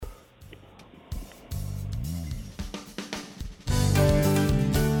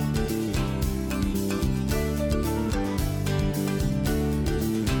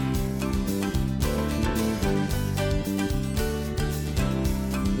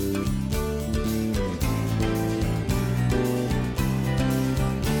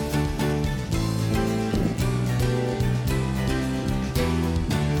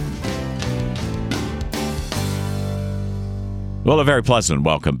Well, a very pleasant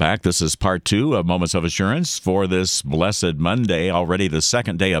welcome back. This is part 2 of Moments of Assurance for this blessed Monday, already the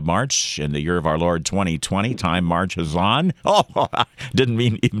second day of March in the year of our Lord 2020. Time marches on. Oh, didn't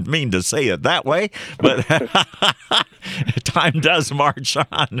even mean to say it that way, but time does march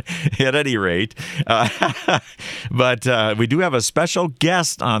on at any rate. But we do have a special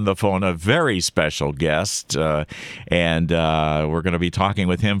guest on the phone, a very special guest, and we're going to be talking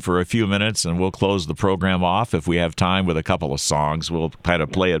with him for a few minutes, and we'll close the program off if we have time with a couple of songs. We'll kind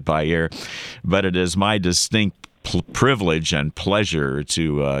of play it by ear, but it is my distinct privilege and pleasure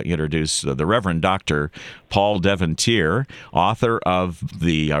to introduce the Reverend Dr. Paul Devontier, author of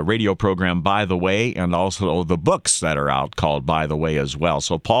the radio program By the Way, and also the books that are out called By the Way as well.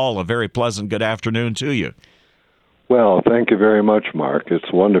 So, Paul, a very pleasant good afternoon to you. Well, thank you very much, Mark.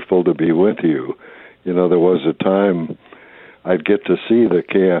 It's wonderful to be with you. You know, there was a time I'd get to see the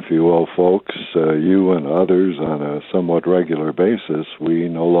KFUO folks, you and others, on a somewhat regular basis. We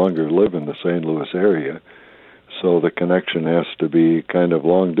no longer live in the St. Louis area, so the connection has to be kind of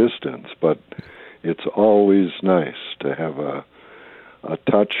long distance. But it's always nice to have a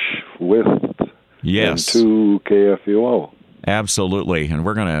touch with and to KFUO. Absolutely, and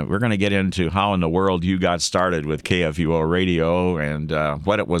we're gonna get into how in the world you got started with KFUO Radio and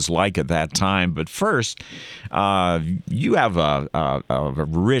what it was like at that time. But first, you have a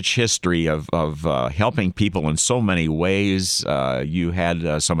rich history of helping people in so many ways. You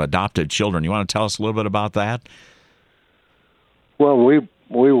had some adopted children. You want to tell us a little bit about that? Well,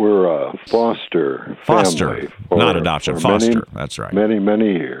 we were a foster family, not adoption. Foster. That's right.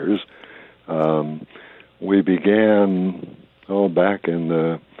 Many years. We began back in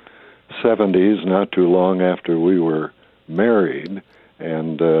the 70s, not too long after we were married,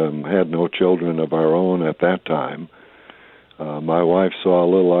 and had no children of our own at that time. My wife saw a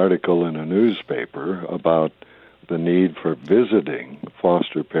little article in a newspaper about the need for visiting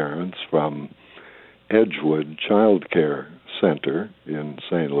foster parents from Edgewood Child Care Center in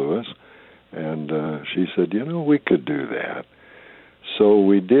St. Louis, and she said, we could do that. So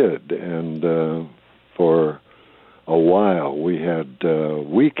we did, and for a while we had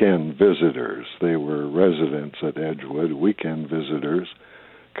weekend visitors. They were residents at Edgewood, weekend visitors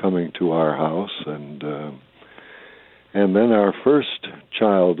coming to our house, and then our first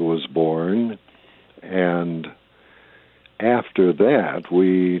child was born, and after that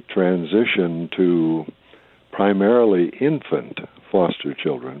we transitioned to primarily infant foster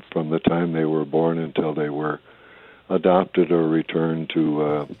children from the time they were born until they were adopted or returned to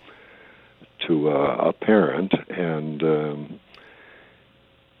a parent, and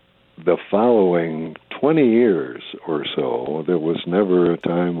the following 20 years or so, there was never a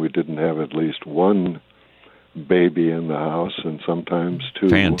time we didn't have at least one baby in the house, and sometimes two.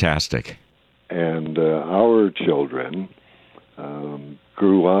 Fantastic. And our children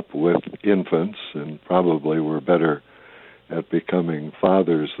grew up with infants and probably were better at becoming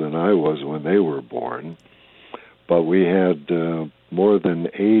fathers than I was when they were born. But we had more than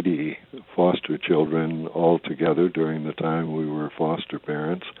 80 foster children altogether during the time we were foster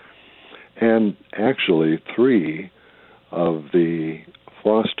parents. And actually 3 of the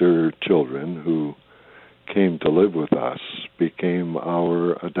foster children who came to live with us became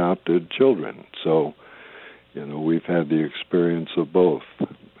our adopted children. So, we've had the experience of both.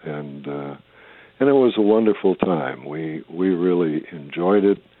 And it was a wonderful time. We really enjoyed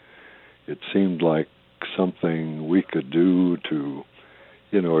it. It seemed like something we could do to,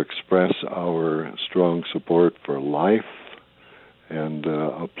 express our strong support for life and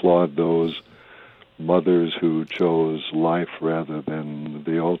applaud those mothers who chose life rather than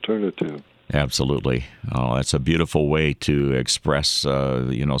the alternative. Absolutely. Oh, that's a beautiful way to express,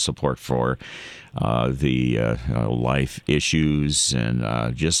 support for the life issues,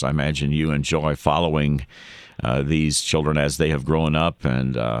 and just I imagine you enjoy following these children as they have grown up,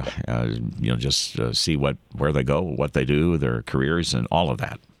 and just see where they go, what they do, their careers, and all of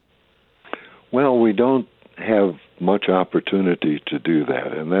that. Well, we don't have much opportunity to do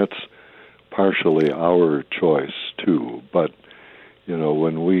that, and that's partially our choice too. But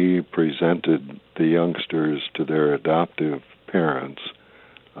when we presented the youngsters to their adoptive parents,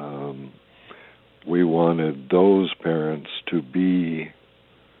 we wanted those parents to be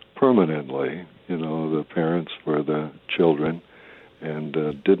permanently, the parents for the children, and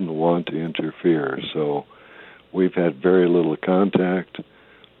didn't want to interfere. So we've had very little contact,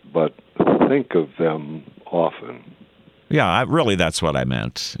 but think of them often. Yeah, really, that's what I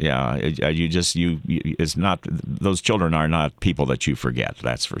meant. Yeah, it's not, those children are not people that you forget,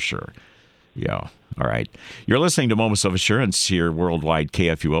 that's for sure. Yeah. All right. You're listening to Moments of Assurance here worldwide,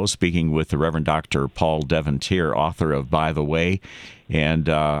 KFUO, speaking with the Reverend Dr. Paul Devontier, author of By the Way. And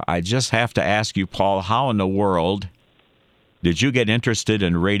I just have to ask you, Paul, how in the world did you get interested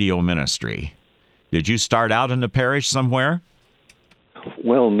in radio ministry? Did you start out in the parish somewhere?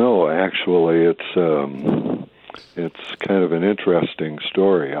 Well, no, actually, it's kind of an interesting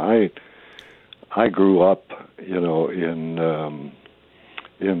story. I grew up, in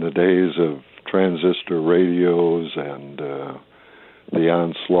the days of transistor radios and the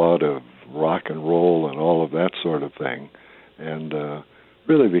onslaught of rock and roll and all of that sort of thing, and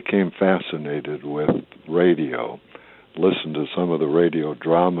really became fascinated with radio. Listened to some of the radio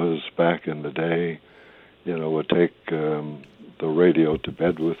dramas back in the day. Would take the radio to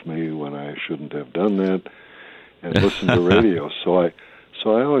bed with me when I shouldn't have done that, and listen to radio. So I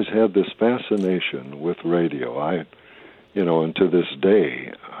always had this fascination with radio. And to this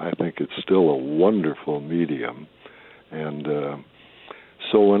day, I think it's still a wonderful medium. And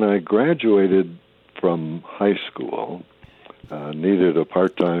so when I graduated from high school, needed a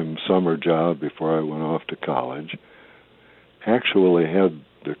part-time summer job before I went off to college, actually had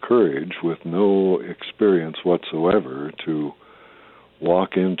the courage, with no experience whatsoever, to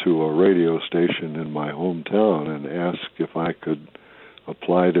walk into a radio station in my hometown and ask if I could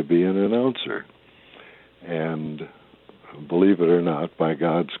apply to be an announcer. And believe it or not, by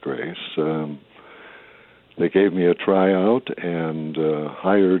God's grace, they gave me a tryout and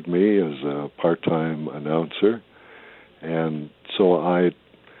hired me as a part-time announcer. And so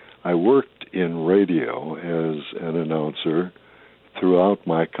I worked in radio as an announcer throughout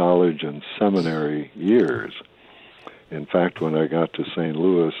my college and seminary years. In fact, when I got to St.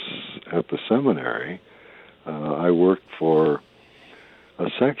 Louis at the seminary, I worked for a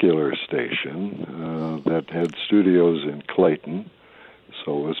secular station that had studios in Clayton,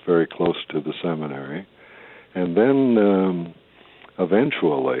 so it was very close to the seminary. And then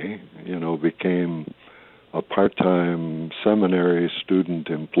eventually, became a part-time seminary student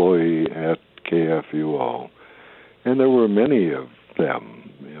employee at KFUO. And there were many of them,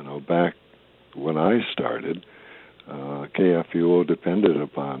 back when I started. KFUO depended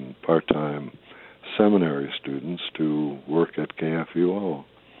upon part-time seminary students to work at KFUO.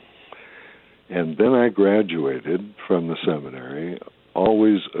 And then I graduated from the seminary,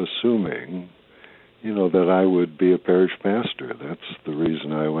 always assuming, that I would be a parish pastor. That's the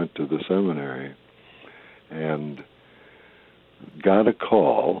reason I went to the seminary. And got a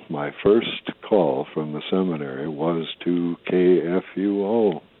call. My first call from the seminary was to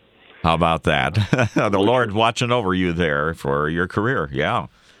KFUO. How about that? The Lord watching over you there for your career, yeah.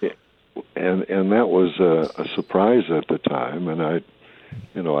 And that was a surprise at the time, and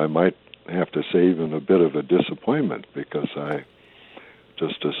I might have to say even a bit of a disappointment, because I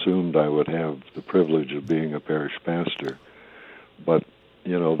just assumed I would have the privilege of being a parish pastor. But,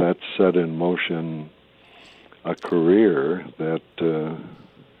 that set in motion a career that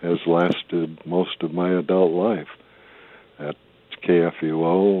has lasted most of my adult life. At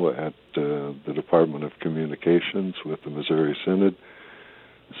KFUO, at the Department of Communications with the Missouri Synod,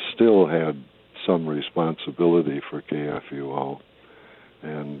 still had some responsibility for KFUO.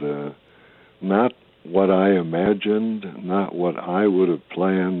 And not what I imagined, not what I would have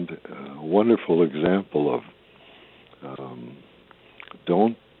planned. A wonderful example of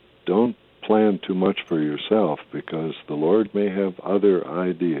don't plan too much for yourself, because the Lord may have other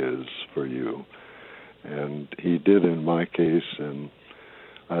ideas for you. And he did in my case, and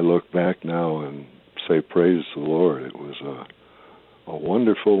I look back now and say, praise the Lord. It was a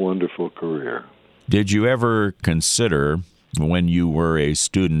wonderful, wonderful career. Did you ever consider, when you were a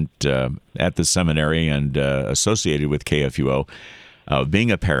student at the seminary and associated with KFUO,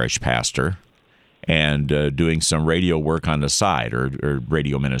 being a parish pastor and doing some radio work on the side, or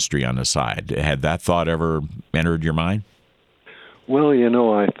radio ministry on the side? Had that thought ever entered your mind? Well,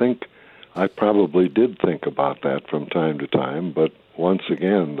 I think I probably did think about that from time to time, but once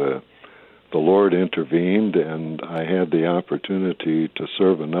again, the Lord intervened, and I had the opportunity to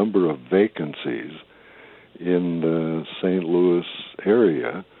serve a number of vacancies in the St. Louis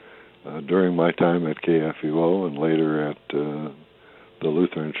area during my time at KFUO and later at the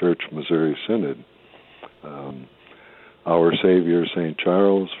Lutheran Church Missouri Synod. Our Savior St.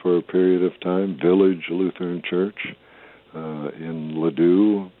 Charles for a period of time, Village Lutheran Church in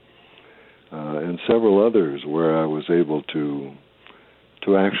Ladue, and several others where I was able to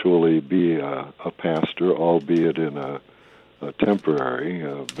actually be a pastor, albeit in a temporary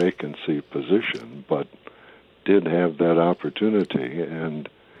vacancy position, but did have that opportunity. And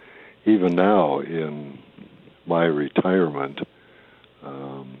even now in my retirement,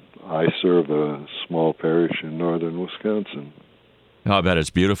 I serve a small parish in northern Wisconsin. Oh, I bet it's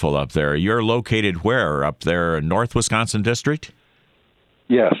beautiful up there. You're located where? Up there in North Wisconsin District?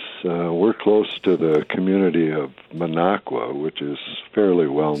 Yes, we're close to the community of Minocqua, which is fairly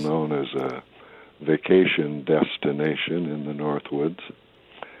well known as a vacation destination in the Northwoods.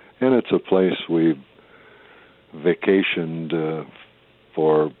 And it's a place we've vacationed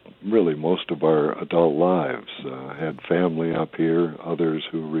for really most of our adult lives. Had family up here, others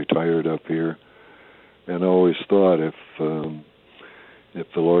who retired up here, and always thought if the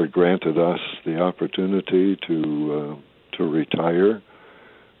Lord granted us the opportunity to retire,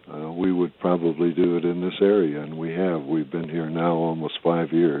 we would probably do it in this area, and we have. We've been here now almost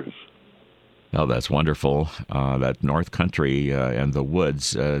 5 years. Oh, that's wonderful. That North Country and the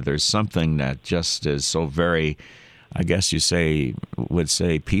woods, there's something that just is so very, I guess you would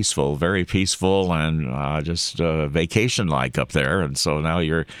say peaceful, very peaceful, and just vacation-like up there. And so now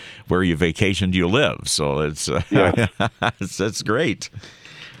where you vacationed, you live. So it's Yes. it's great.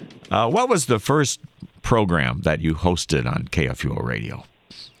 What was the first program that you hosted on KFUO Radio?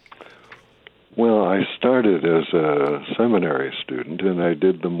 Well, I started as a seminary student, and I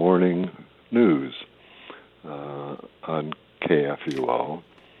did the morning news on KFUO.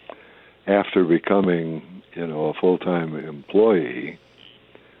 After becoming, a full-time employee,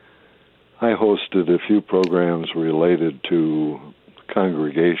 I hosted a few programs related to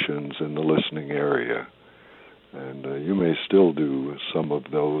congregations in the listening area. And you may still do some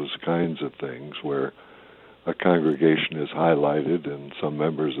of those kinds of things where a congregation is highlighted and some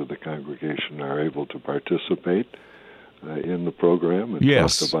members of the congregation are able to participate in the program and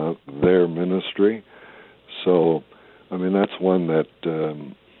Yes. talk about their ministry. So, that's one that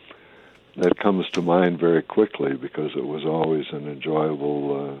comes to mind very quickly because it was always an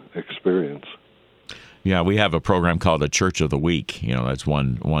enjoyable experience. Yeah, we have a program called the Church of the Week. That's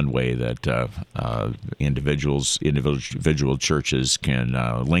one way that individual churches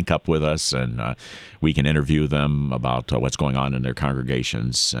can link up with us, and we can interview them about what's going on in their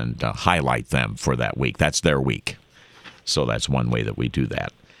congregations and highlight them for that week. That's their week. So that's one way that we do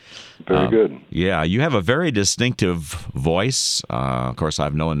that. Very good. Yeah, you have a very distinctive voice. Of course,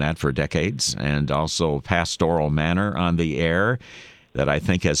 I've known that for decades, and also pastoral manner on the air that I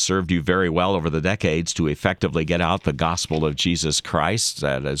think has served you very well over the decades to effectively get out the gospel of Jesus Christ.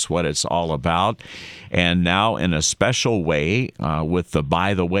 That is what it's all about. And now in a special way with the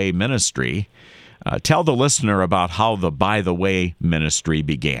By the Way ministry. Tell the listener about how the By the Way ministry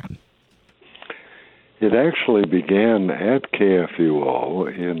began. It actually began at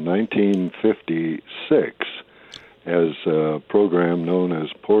KFUO in 1956 as a program known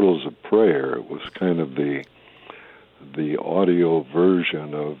as Portals of Prayer. It was kind of the audio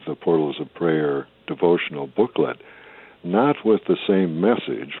version of the Portals of Prayer devotional booklet, not with the same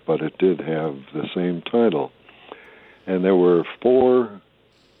message, but it did have the same title. And there were 4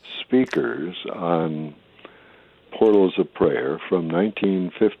 speakers on Portals of Prayer from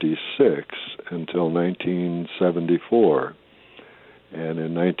 1956 until 1974. And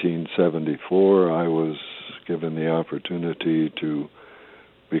in 1974, I was given the opportunity to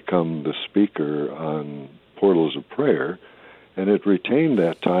become the speaker on Portals of Prayer, and it retained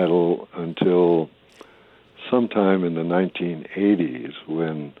that title until sometime in the 1980s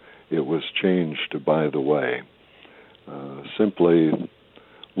when it was changed to By the Way. Simply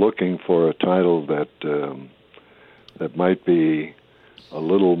looking for a title that might be a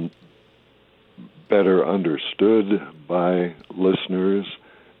little better understood by listeners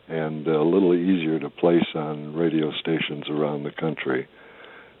and a little easier to place on radio stations around the country.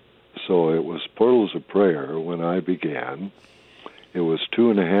 So it was Portals of Prayer when I began. It was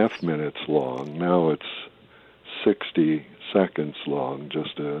 2.5 minutes long. Now it's 60 seconds long,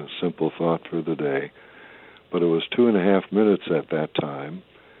 just a simple thought for the day. But it was 2.5 minutes at that time,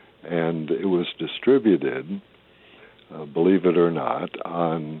 and it was distributed, believe it or not,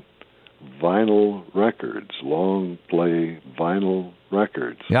 on vinyl records, long play vinyl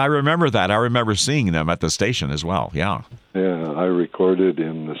records. Yeah, I remember that. I remember seeing them at the station as well. Yeah. Yeah, I recorded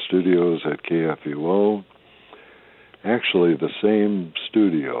in the studios at KFUO. Actually, the same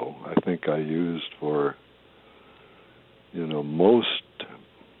studio I think I used for,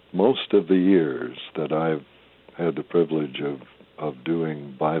 most of the years that I've had the privilege of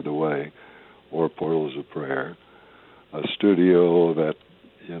doing By the Way or Portals of Prayer. A studio that,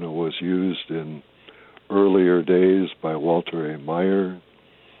 was used in earlier days by Walter A. Meyer,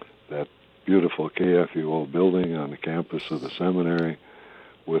 that beautiful KFUO building on the campus of the seminary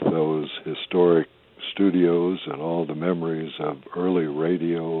with those historic studios and all the memories of early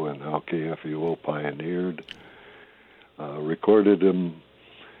radio and how KFUO pioneered. Recorded them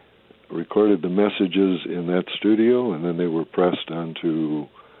recorded the messages in that studio, and then they were pressed onto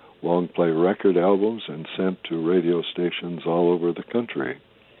long play record albums and sent to radio stations all over the country.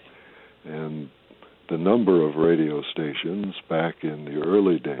 And the number of radio stations back in the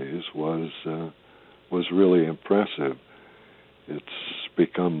early days was really impressive. It's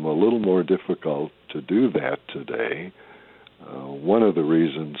become a little more difficult to do that today. One of the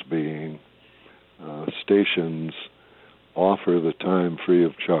reasons being stations offer the time free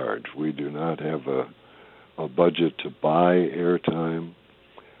of charge. We do not have a budget to buy airtime,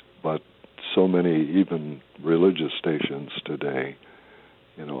 but so many, even religious stations today,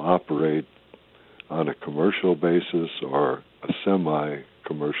 operate on a commercial basis or a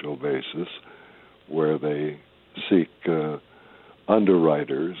semi-commercial basis where they seek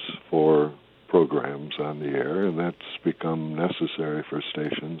underwriters for programs on the air, and that's become necessary for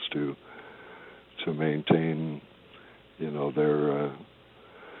stations to maintain,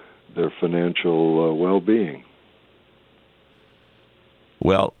 their financial well-being.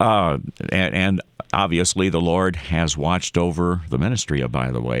 Well, and obviously the Lord has watched over the ministry,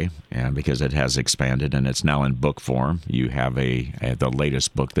 by the way, and because it has expanded and it's now in book form. You have the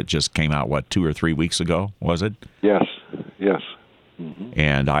latest book that just came out, 2 or 3 weeks ago, was it? Yes. Mm-hmm.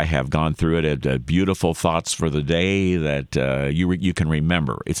 And I have gone through it. Beautiful thoughts for the day that you can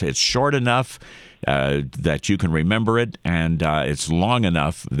remember. It's short enough that you can remember it, and it's long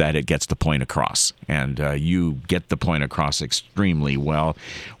enough that it gets the point across. And you get the point across extremely well.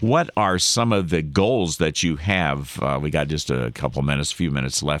 What are some of the goals that you have? We got just a few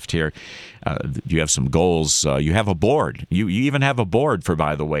minutes left here. You have some goals. You have a board. You even have a board for,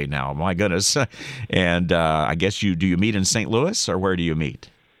 by the way, now. My goodness. And I guess do you meet in St. Louis, or where do you meet?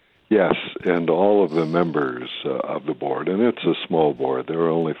 Yes, and all of the members of the board, and it's a small board. There are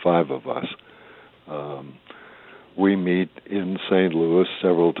only 5 of us. We meet in St. Louis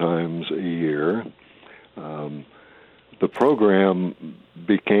several times a year. The program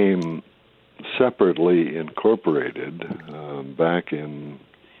became separately incorporated back in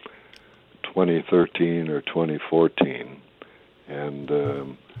 2013 or 2014,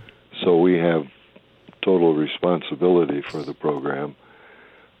 and so we have total responsibility for the program.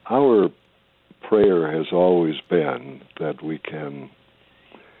 Our prayer has always been that we can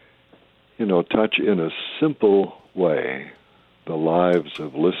touch in a simple way the lives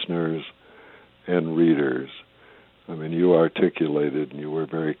of listeners and readers. I mean, you articulated, and you were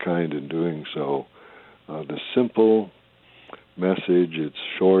very kind in doing so, the simple message. It's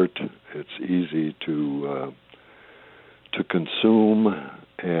short, it's easy to consume,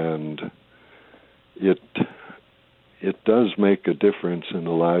 and it does make a difference in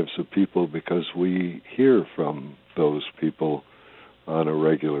the lives of people because we hear from those people on a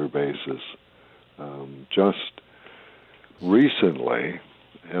regular basis. Just recently,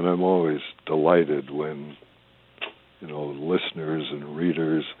 and I'm always delighted when listeners and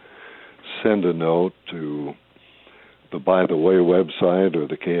readers send a note to the By the Way website or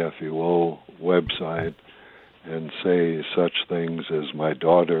the KFUO website and say such things as, "My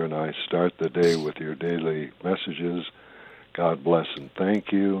daughter and I start the day with your daily messages. God bless and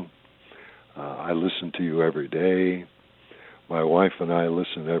thank you. I listen to you every day. My wife and I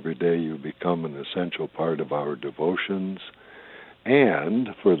listen every day. You become an essential part of our devotions."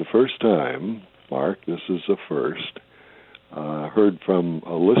 And for the first time, Mark, this is a first, heard from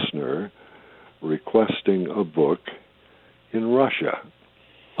a listener requesting a book in Russia.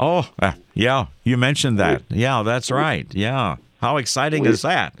 Oh, yeah, you mentioned that. Yeah, that's right. Yeah. How exciting is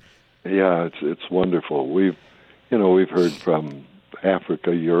that? Yeah, it's wonderful. We've heard from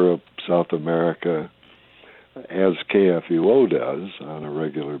Africa, Europe, South America, as KFUO does on a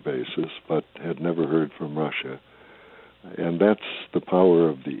regular basis, but had never heard from Russia. And that's the power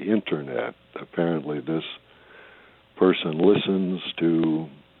of the Internet. Apparently this person listens to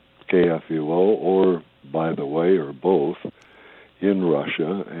KFUO or By the Way or both in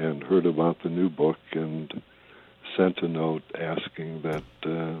Russia and heard about the new book and sent a note asking that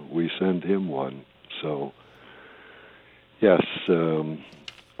we send him one. So, yes,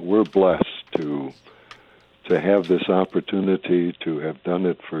 we're blessed to have this opportunity, to have done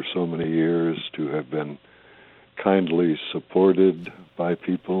it for so many years, to have been kindly supported by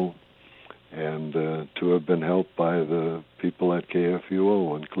people, and to have been helped by the people at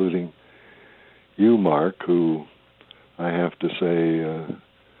KFUO, including you, Mark, who I have to say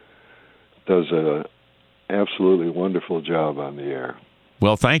does a absolutely wonderful job on the air.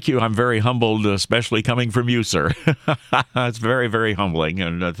 Well, thank you. I'm very humbled, especially coming from you, sir. It's very, very humbling,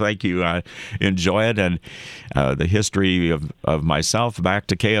 and thank you. I enjoy it. And the history of myself back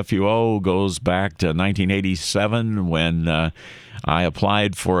to KFUO goes back to 1987 when I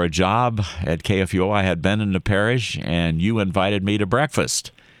applied for a job at KFUO. I had been in the parish, and you invited me to breakfast.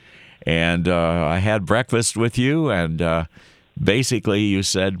 And I had breakfast with you, and basically, you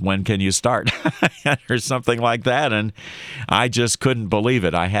said, when can you start? Or something like that. And I just couldn't believe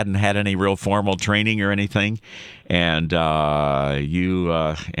it. I hadn't had any real formal training or anything. And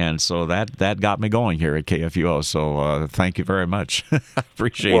and so that got me going here at KFUO. So thank you very much.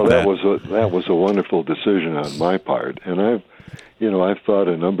 Appreciate that. Well, that was a wonderful decision on my part. And I've thought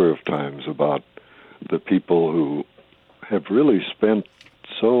a number of times about the people who have really spent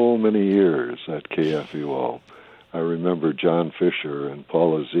so many years at KFUO. I remember John Fisher and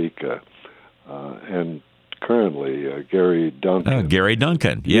Paula Zika, and currently Gary Duncan. Gary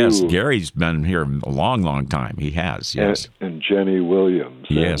Duncan, yes. Gary's been here a long, long time. He has, yes. And Jenny Williams.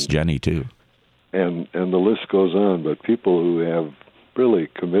 Yes, Jenny too. And the list goes on, but people who have really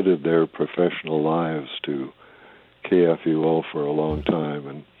committed their professional lives to KFUO for a long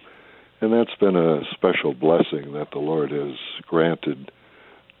time. And that's been a special blessing that the Lord has granted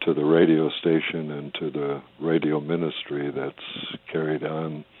to the radio station and to the radio ministry that's carried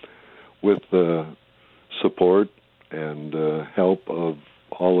on with the support and help of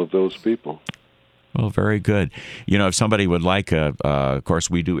all of those people. Well, very good. If somebody would like, of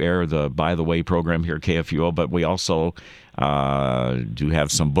course, we do air the By the Way program here at KFUO, but we also do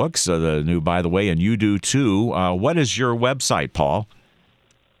have some books, the new By the Way, and you do too. What is your website, Paul?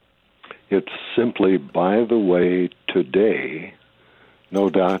 It's simply By the Way Today. No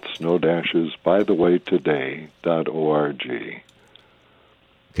dots, no dashes, bythewaytoday.org.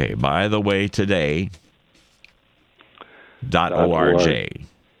 Okay, bythewaytoday.org.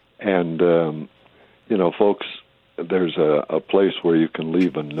 And, folks, there's a place where you can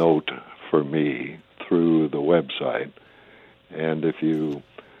leave a note for me through the website. And if you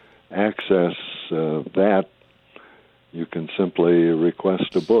access that, you can simply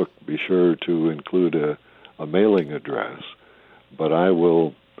request a book. Be sure to include a mailing address. But I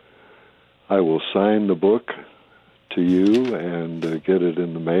will sign the book to you and get it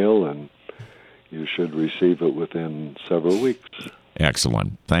in the mail, and you should receive it within several weeks.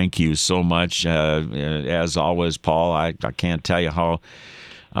 Excellent. Thank you so much. As always, Paul, I can't tell you how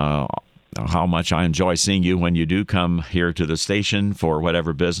much I enjoy seeing you when you do come here to the station for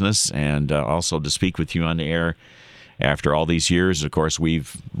whatever business, and also to speak with you on the air. After all these years, of course,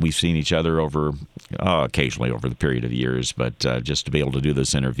 we've seen each other over occasionally over the period of years, but just to be able to do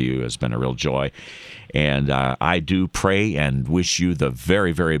this interview has been a real joy. And I do pray and wish you the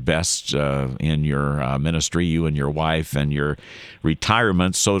very, very best in your ministry, you and your wife, and your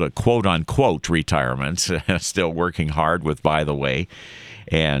retirement, so to quote-unquote retirement, still working hard with By the Way.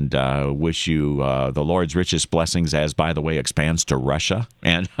 And wish you the Lord's richest blessings as, by the way, expands to Russia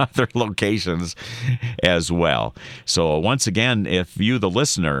and other locations as well. So once again, if you, the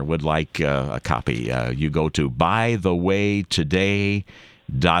listener, would like a copy, you go to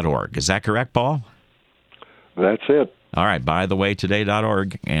bythewaytoday.org. Is that correct, Paul? That's it. All right,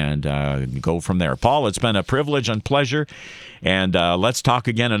 bythewaytoday.org, and go from there. Paul, it's been a privilege and pleasure, and let's talk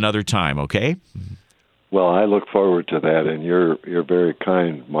again another time, okay? Well, I look forward to that, and you're very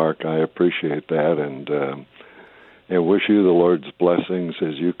kind, Mark. I appreciate that, and wish you the Lord's blessings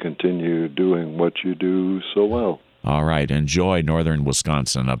as you continue doing what you do so well. All right. Enjoy northern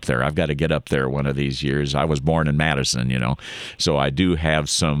Wisconsin up there. I've got to get up there one of these years. I was born in Madison, so I do have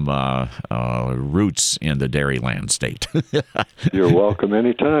some roots in the Dairyland state. You're welcome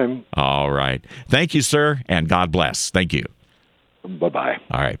anytime. All right. Thank you, sir, and God bless. Thank you. Bye-bye.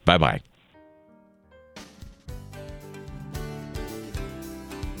 All right. Bye-bye.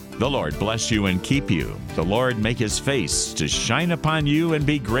 The Lord bless you and keep you. The Lord make his face to shine upon you and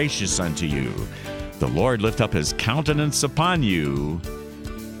be gracious unto you. The Lord lift up his countenance upon you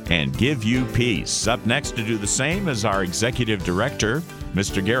and give you peace. Up next to do the same is our executive director,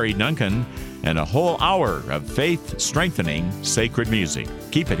 Mr. Gary Duncan, and a whole hour of faith-strengthening sacred music.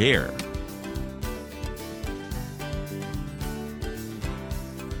 Keep it here.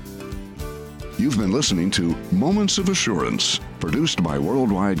 You've been listening to Moments of Assurance, produced by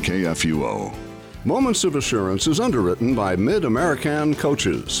Worldwide KFUO. Moments of Assurance is underwritten by Mid-American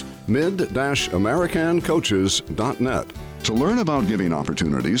Coaches, mid-americancoaches.net. To learn about giving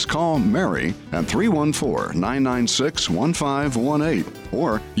opportunities, call Mary at 314-996-1518.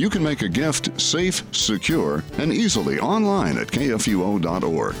 Or you can make a gift safe, secure, and easily online at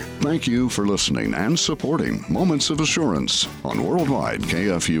kfuo.org. Thank you for listening and supporting Moments of Assurance on Worldwide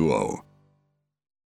KFUO.